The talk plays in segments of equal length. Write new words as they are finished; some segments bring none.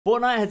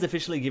Fortnite has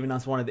officially given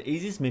us one of the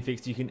easiest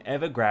mythics you can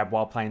ever grab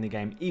while playing the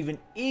game, even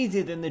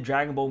easier than the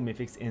Dragon Ball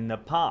mythics in the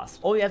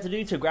past. All you have to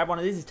do to grab one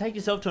of these is take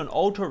yourself to an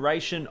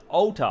alteration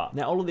altar.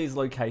 Now all of these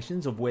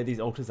locations of where these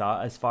altars are,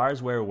 as far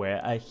as we're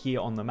aware, are here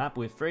on the map,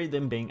 with 3 of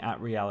them being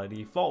at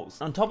Reality Falls.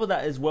 On top of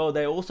that as well,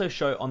 they also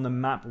show on the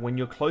map when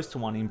you're close to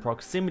one in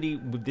proximity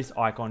with this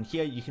icon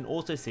here. You can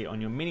also see it on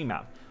your mini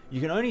map. You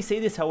can only see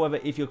this,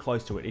 however, if you're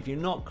close to it. If you're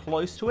not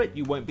close to it,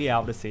 you won't be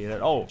able to see it at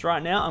all. So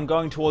right now, I'm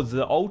going towards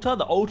the altar.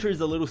 The altar is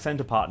the little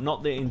center part,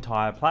 not the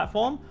entire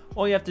platform.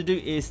 All you have to do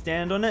is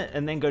stand on it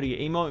and then go to your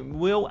emote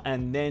wheel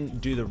and then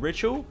do the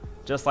ritual,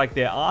 just like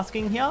they're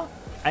asking here.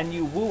 And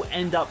you will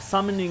end up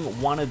summoning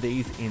one of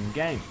these in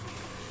game.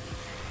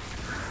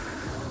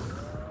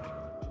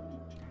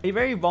 Be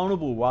very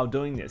vulnerable while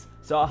doing this,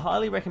 so I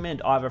highly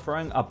recommend either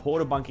throwing a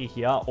porta bunker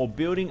here or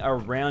building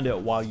around it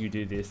while you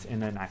do this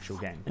in an actual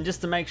game. And just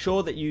to make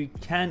sure that you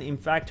can in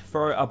fact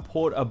throw a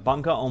porta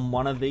bunker on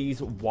one of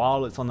these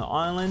while it's on the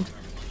island,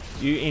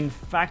 you in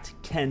fact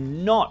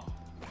cannot.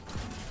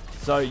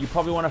 So you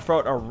probably want to throw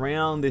it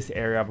around this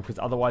area because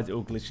otherwise it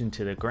will glitch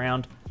into the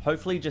ground.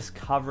 Hopefully just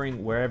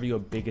covering wherever your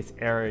biggest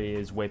area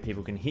is where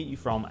people can hit you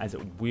from, as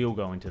it will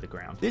go into the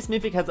ground. This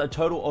mythic has a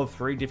total of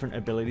 3 different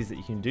abilities that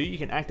you can do. You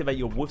can activate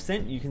your wolf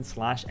scent, you can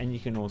slash, and you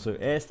can also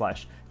air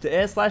slash. To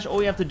air slash, all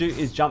you have to do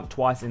is jump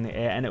twice in the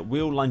air and it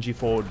will lunge you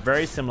forward,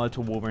 very similar to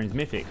Wolverine's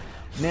mythic.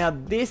 Now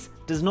this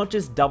does not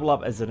just double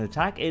up as an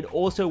attack, it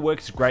also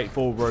works great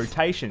for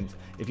rotations.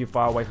 If you're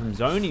far away from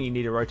zone and you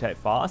need to rotate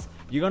fast,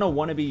 you're going to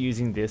want to be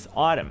using this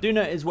item. Do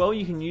note as well,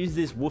 you can use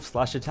this wolf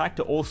slash attack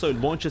to also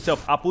launch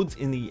yourself upwards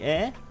in the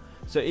air.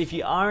 So if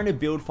you are in a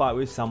build fight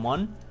with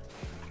someone,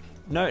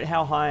 note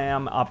how high I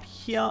am up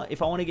here.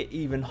 If I want to get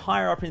even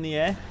higher up in the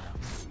air,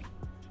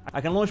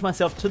 I can launch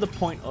myself to the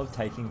point of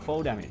taking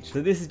fall damage.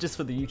 So this is just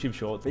for the YouTube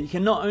shorts, but you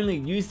can not only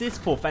use this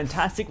for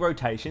fantastic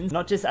rotations,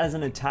 not just as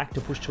an attack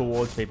to push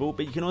towards people,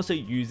 but you can also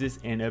use this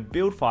in a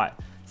build fight.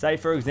 Say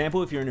for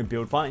example, if you're in a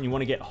build fight and you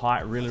want to get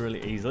height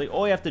really easily,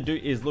 all you have to do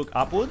is look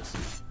upwards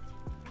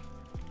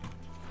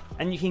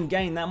and you can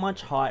gain that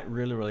much height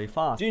really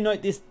fast. Do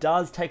note this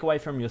does take away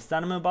from your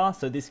stamina bar,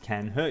 so this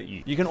can hurt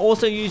you. You can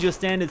also use your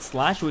standard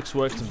slash, which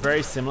works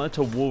very similar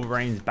to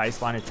Wolverine's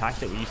baseline attack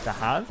that we used to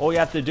have. All you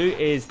have to do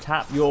is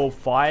tap your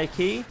fire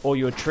key or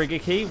your trigger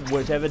key,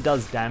 whichever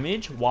does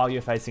damage while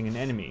you're facing an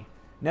enemy.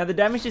 Now the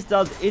damage this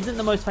does isn't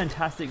the most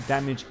fantastic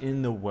damage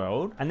in the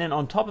world, and then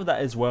on top of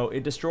that as well,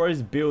 it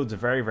destroys builds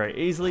very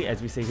easily,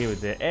 as we see here with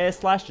the air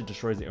slash. It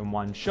destroys it in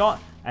one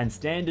shot, and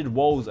standard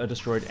walls are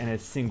destroyed in a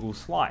single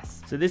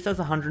slice. So this does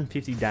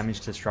 150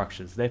 damage to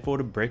structures. Therefore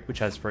to brick, which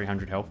has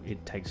 300 health,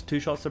 it takes 2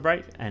 shots to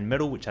break, and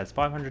metal, which has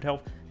 500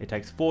 health, it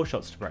takes 4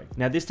 shots to break.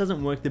 Now this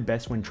doesn't work the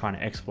best when trying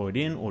to exploit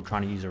in or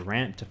trying to use a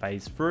ramp to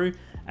phase through,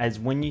 as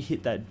when you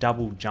hit that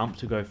double jump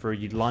to go through,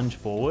 you lunge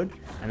forward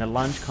and the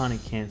lunge kind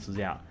of cancels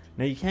out.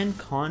 Now you can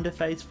kind of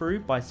phase through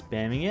by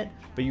spamming it,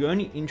 but you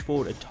only inch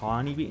forward a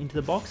tiny bit into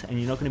the box and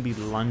you're not going to be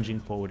lunging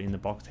forward in the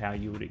box how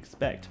you would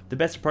expect. The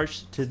best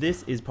approach to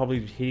this is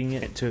probably hitting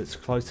it to its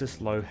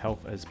closest low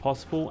health as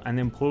possible and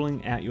then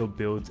pulling out your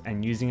builds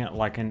and using it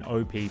like an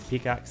OP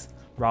pickaxe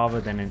rather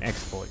than an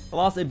exploit. The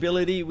last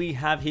ability we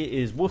have here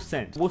is Wolf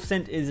Scent. Wolf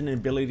Scent is an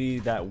ability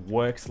that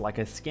works like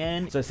a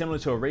scan, so similar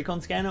to a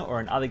recon scanner, or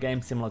in other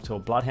games similar to a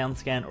Bloodhound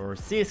scan or a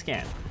Seer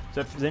scan.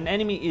 So if an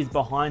enemy is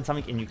behind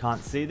something and you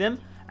can't see them,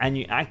 and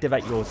you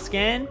activate your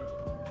scan,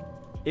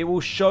 it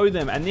will show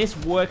them, and this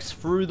works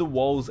through the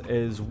walls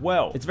as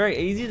well. It's very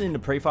easy then to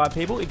pre-fire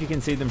people if you can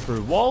see them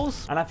through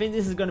walls, and I think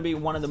this is going to be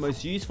one of the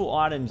most useful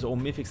items or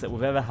mythics that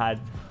we've ever had,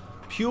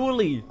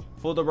 purely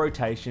for the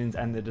rotations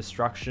and the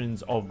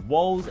destructions of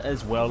walls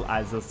as well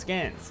as the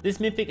scans. This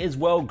mythic as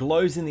well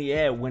glows in the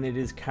air when it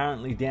is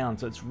currently down,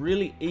 so it's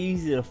really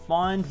easy to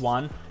find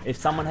one if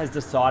someone has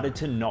decided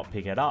to not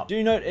pick it up.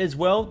 Do note as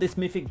well, this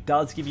mythic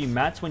does give you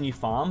mats when you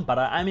farm, but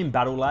I am in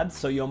battle labs,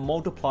 so your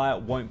multiplier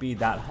won't be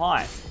that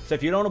high. So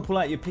if you don't want to pull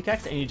out your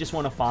pickaxe and you just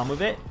want to farm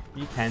with it,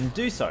 you can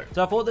do so.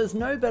 So I thought there's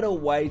no better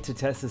way to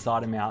test this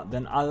item out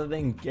than other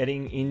than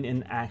getting in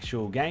an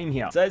actual game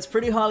here. So it's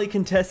pretty highly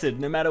contested.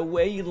 No matter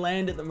where you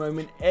land at the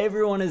moment,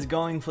 everyone is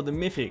going for the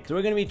mythic. So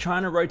we're going to be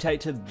trying to rotate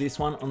to this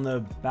one on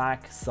the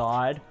back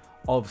side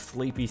of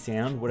Sleepy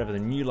Sound, whatever the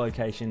new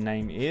location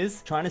name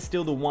is, trying to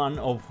steal the one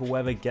of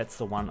whoever gets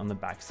the one on the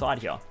back side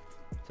here.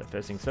 So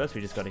first things first, we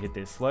just got to hit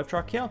this slurp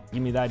truck here.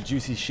 Give me that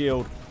juicy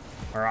shield.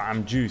 Alright,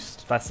 I'm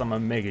juiced. That's some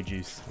Omega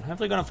juice. I'm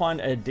hopefully going to find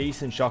a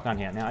decent shotgun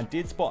here. Now, I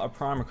did spot a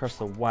prime across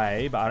the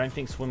way, but I don't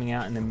think swimming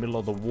out in the middle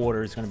of the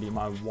water is going to be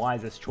my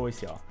wisest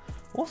choice here.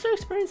 Also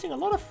experiencing a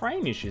lot of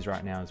frame issues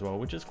right now as well,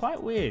 which is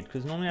quite weird,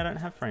 because normally I don't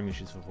have frame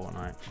issues for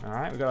Fortnite.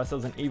 Alright, we got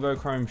ourselves an Evo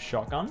Chrome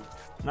shotgun.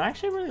 And I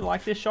actually really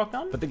like this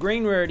shotgun, but the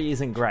green rarity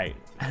isn't great.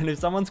 And if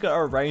someone's got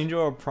a Ranger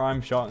or a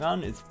prime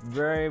shotgun, it's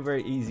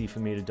very easy for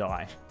me to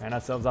die. And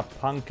ourselves a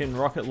pumpkin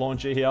rocket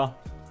launcher here.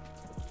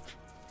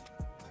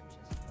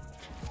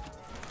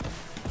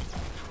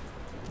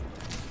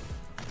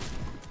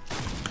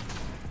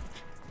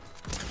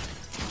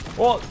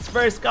 Oh, it's a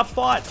very scuffed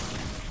fight.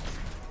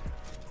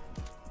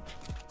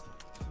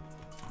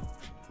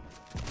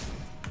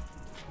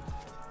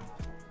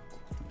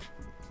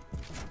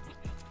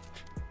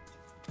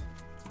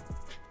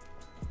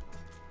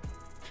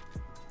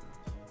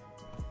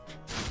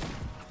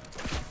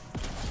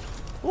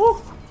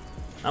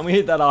 And we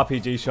hit that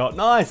RPG shot.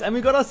 Nice. And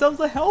we got ourselves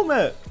a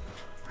helmet.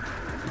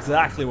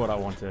 Exactly what I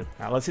wanted.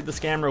 Now let's hit the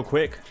scan real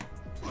quick.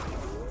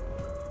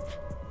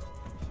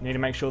 Need to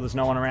make sure there's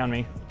no one around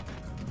me.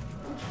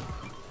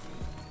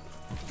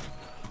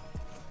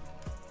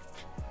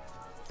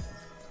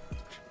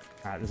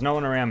 Alright, there's no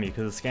one around me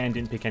because the scan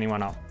didn't pick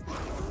anyone up.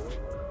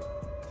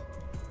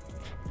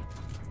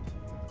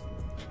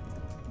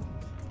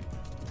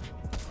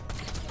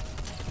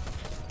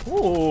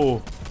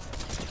 Ooh.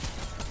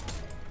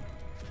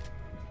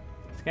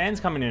 Scan's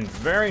coming in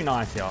very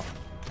nice here.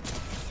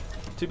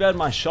 Too bad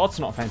my shot's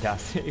not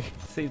fantastic.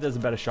 See if there's a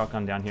better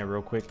shotgun down here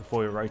real quick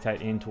before we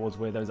rotate in towards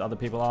where those other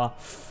people are.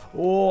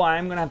 Oh, I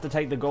am going to have to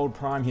take the gold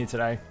prime here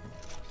today.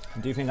 I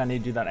do think I need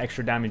to do that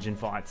extra damage in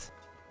fights.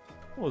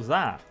 What was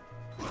that?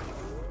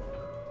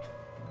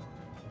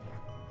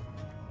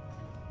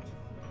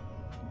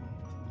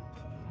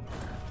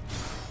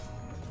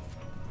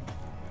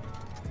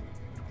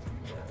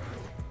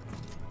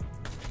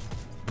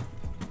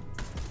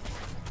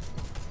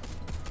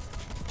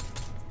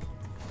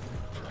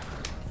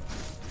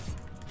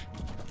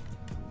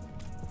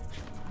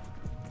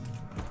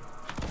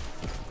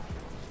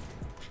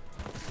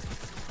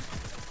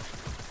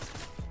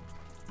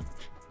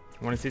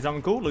 Want to see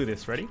something cool? Look at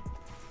this. Ready?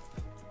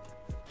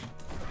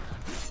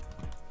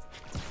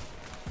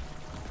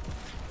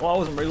 Oh, I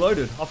wasn't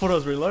reloaded. I thought I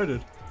was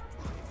reloaded.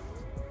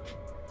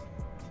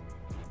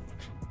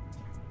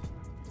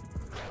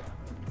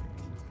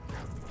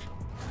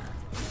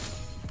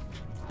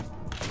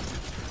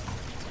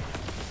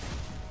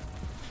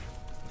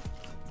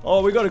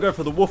 Oh, we got to go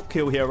for the wolf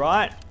kill here,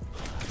 right?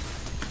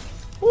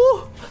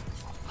 Woo!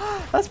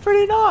 That's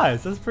pretty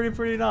nice. That's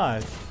pretty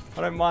nice.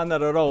 I don't mind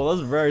that at all.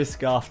 That was very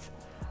scuffed.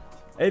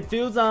 It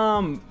feels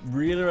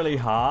really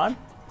hard.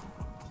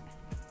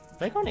 Are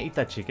they gonna eat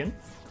that chicken?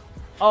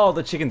 Oh,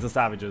 the chickens are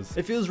savages.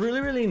 It feels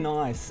really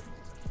nice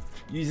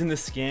using the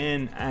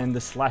scan and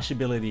the slash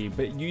ability,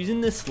 but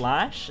using the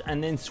slash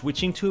and then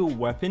switching to a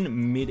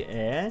weapon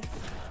mid-air,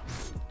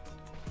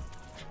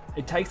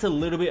 it takes a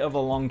little bit of a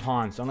long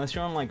time. So unless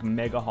you're on like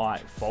mega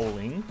height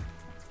falling,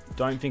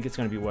 don't think it's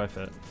gonna be worth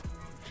it.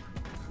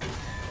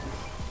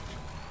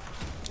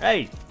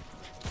 Hey!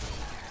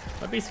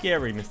 Don't be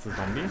scary, Mr.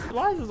 Zombie.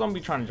 Why is the zombie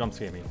trying to jump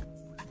scare me?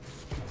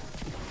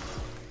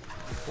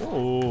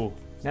 Ooh.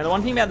 Now the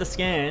one thing about the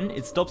scan,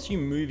 it stops you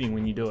moving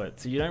when you do it.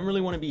 So you don't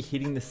really want to be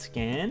hitting the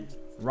scan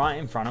right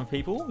in front of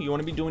people. You want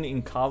to be doing it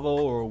in cover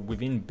or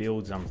within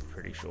builds, I'm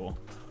pretty sure.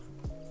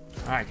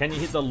 Alright, can you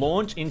hit the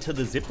launch into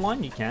the zip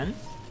line? You can.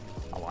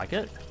 I like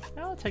it.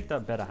 I'll take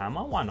that better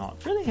hammer. Why not?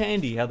 It's really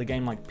handy how the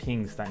game like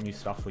pings that new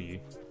stuff for you.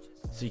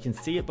 So you can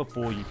see it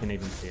before you can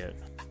even see it.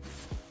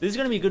 This is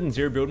going to be good in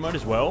zero build mode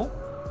as well.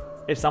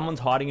 If someone's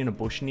hiding in a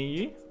bush near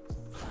you,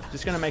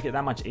 just going to make it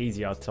that much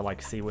easier to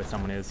like see where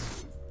someone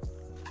is.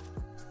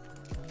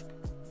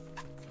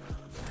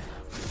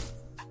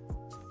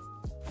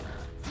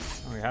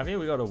 What we have here,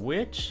 we got a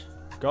witch,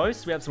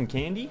 ghost, we have some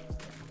candy,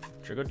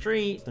 trick or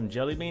treat, some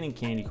jelly bean and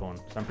candy corn.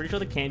 So I'm pretty sure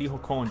the candy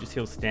corn just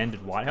heals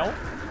standard white health.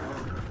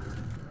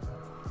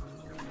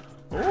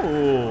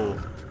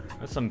 Ooh,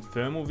 there's some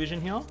thermal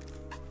vision here.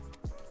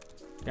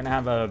 Gonna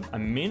have a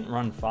mint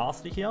run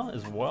faster here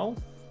as well.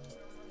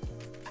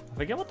 I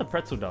forget what the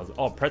pretzel does.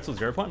 Oh, pretzel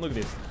 0 point. Look at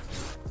this.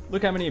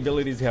 Look how many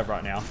abilities you have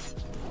right now.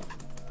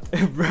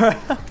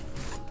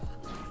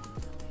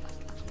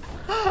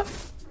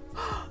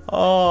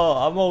 Oh,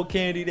 I'm all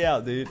candied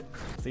out, dude.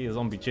 See a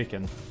zombie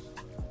chicken.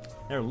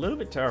 They're a little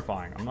bit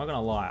terrifying. I'm not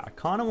gonna lie. I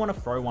kind of want to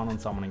throw one on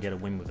someone and get a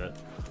win with it.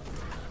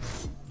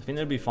 I think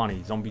that'd be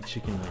funny. Zombie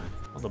chicken win.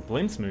 Oh, the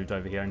blimp's moved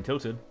over here and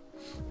tilted.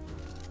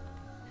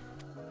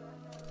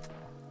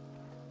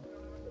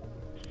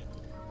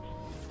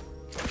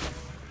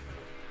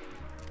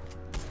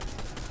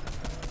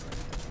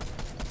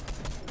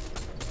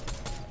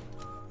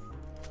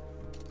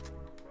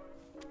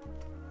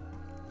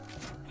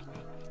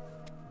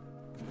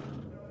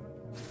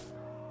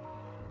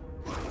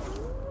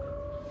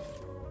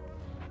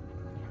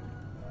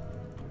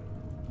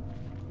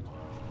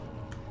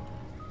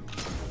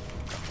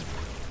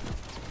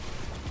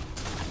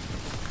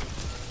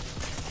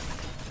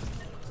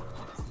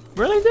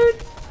 Really,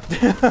 dude?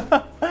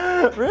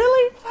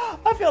 Really?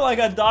 I feel like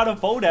I died of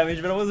fall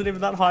damage, but I wasn't even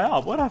that high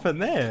up. What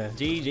happened there?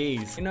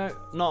 GG's. You know,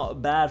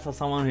 not bad for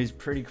someone who's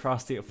pretty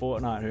crusty at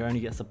Fortnite, who only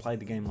gets to play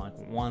the game like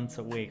once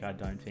a week, I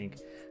don't think.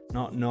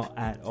 Not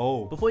at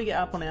all. Before you get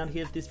up and out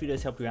here, if this video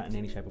has helped you out in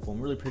any shape or form,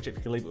 really appreciate if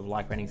you could leave it with a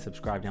like rating,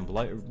 subscribe down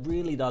below. It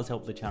really does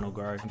help the channel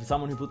grow. And for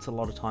someone who puts a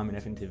lot of time and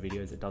effort into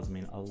videos, it does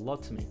mean a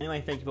lot to me.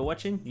 Anyway, thank you for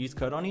watching. Use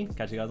code ONY.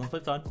 Catch you guys on the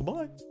flip side.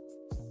 Goodbye.